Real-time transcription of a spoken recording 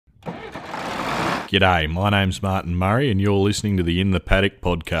G'day, my name's Martin Murray and you're listening to the In the Paddock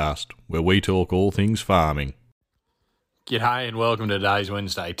podcast, where we talk all things farming. G'day and welcome to today's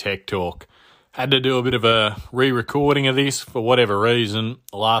Wednesday Tech Talk. Had to do a bit of a re-recording of this for whatever reason.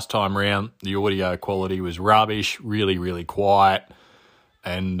 The last time round, the audio quality was rubbish, really quiet.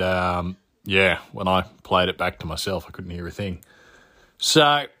 And when I played it back to myself, I couldn't hear a thing.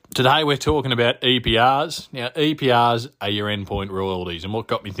 So today we're talking about EPRs. Now, EPRs are your endpoint royalties. And what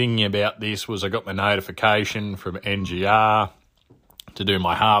got me thinking about this was I got my notification from NGR to do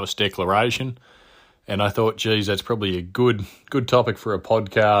my harvest declaration. And I thought, geez, that's probably a good topic for a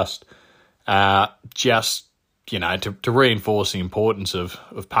podcast. To reinforce the importance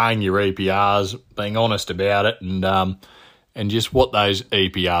of paying your EPRs, being honest about it, and just what those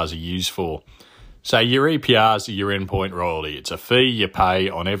EPRs are used for. So your EPRs are your endpoint royalty. It's a fee you pay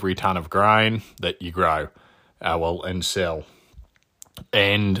on every tonne of grain that you grow, and sell.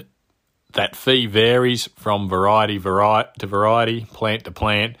 And that fee varies from variety to variety, plant to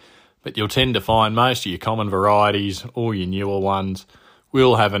plant, but you'll tend to find most of your common varieties or your newer ones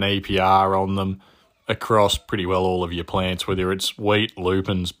will have an EPR on them across pretty well all of your plants, whether it's wheat,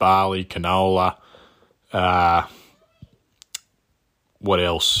 lupins, barley, canola, what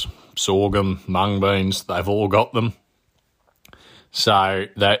else? Sorghum, mung beans, they've all got them. So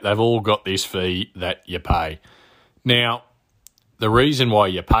they've all got this fee that you pay. Now, the reason why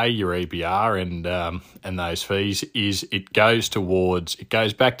you pay your EPR and those fees is it goes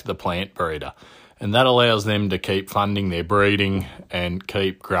back to the plant breeder. And that allows them to keep funding their breeding and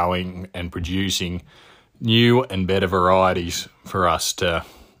keep growing and producing new and better varieties for us to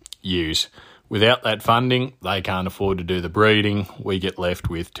use. Without that funding, they can't afford to do the breeding. We get left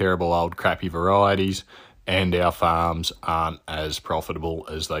with terrible old crappy varieties and our farms aren't as profitable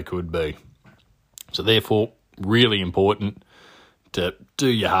as they could be. So therefore, really important to do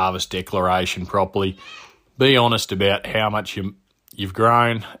your harvest declaration properly. Be honest about how much you've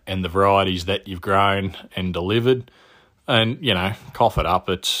grown and the varieties that you've grown and delivered, and cough it up.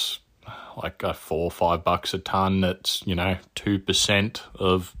 It's like $4 or $5 a tonne. That's 2%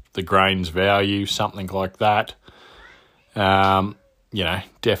 of the grain's value, something like that.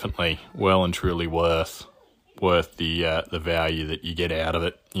 Definitely well and truly worth the value that you get out of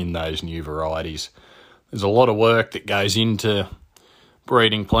it in those new varieties. There's a lot of work that goes into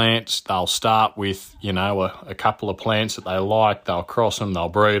breeding plants. They'll start with, a couple of plants that they like. They'll cross them, they'll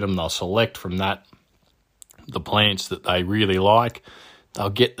breed them, they'll select from that the plants that they really like. They'll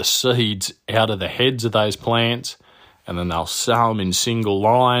get the seeds out of the heads of those plants and then they'll sow them in single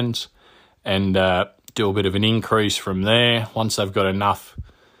lines and do a bit of an increase from there. Once they've got enough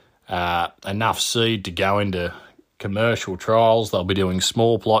seed to go into commercial trials, they'll be doing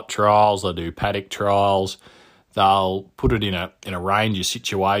small plot trials, they'll do paddock trials. They'll put it in a range of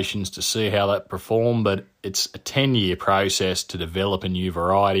situations to see how that perform, but it's a 10-year process to develop a new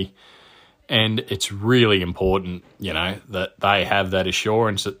variety. And it's really important, that they have that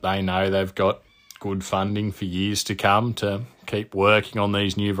assurance that they know they've got good funding for years to come to keep working on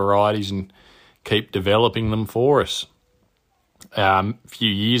these new varieties and keep developing them for us. A few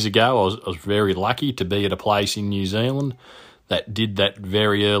years ago, I was very lucky to be at a place in New Zealand that did that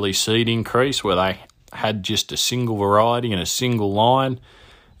very early seed increase where they had just a single variety and a single line,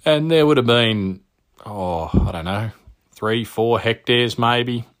 and there would have been, 3-4 hectares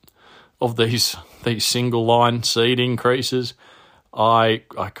maybe of these single line seed increases. I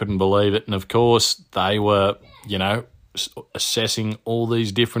couldn't believe it, and of course they were, assessing all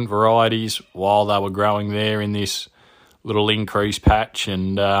these different varieties while they were growing there in this little increase patch,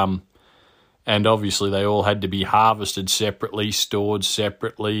 and obviously they all had to be harvested separately, stored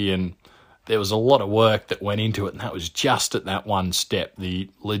separately, and there was a lot of work that went into it, and that was just at that one step. The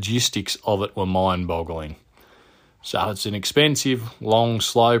logistics of it were mind-boggling. So it's an expensive, long,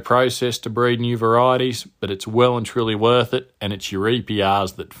 slow process to breed new varieties, but it's well and truly worth it, and it's your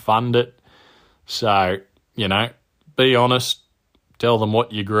EPRs that fund it. So, be honest, tell them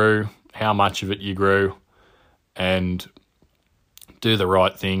what you grew, how much of it you grew, and do the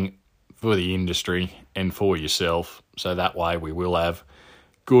right thing for the industry and for yourself. So that way we will have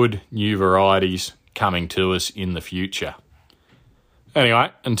good new varieties coming to us in the future. Anyway,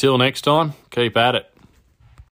 until next time, keep at it.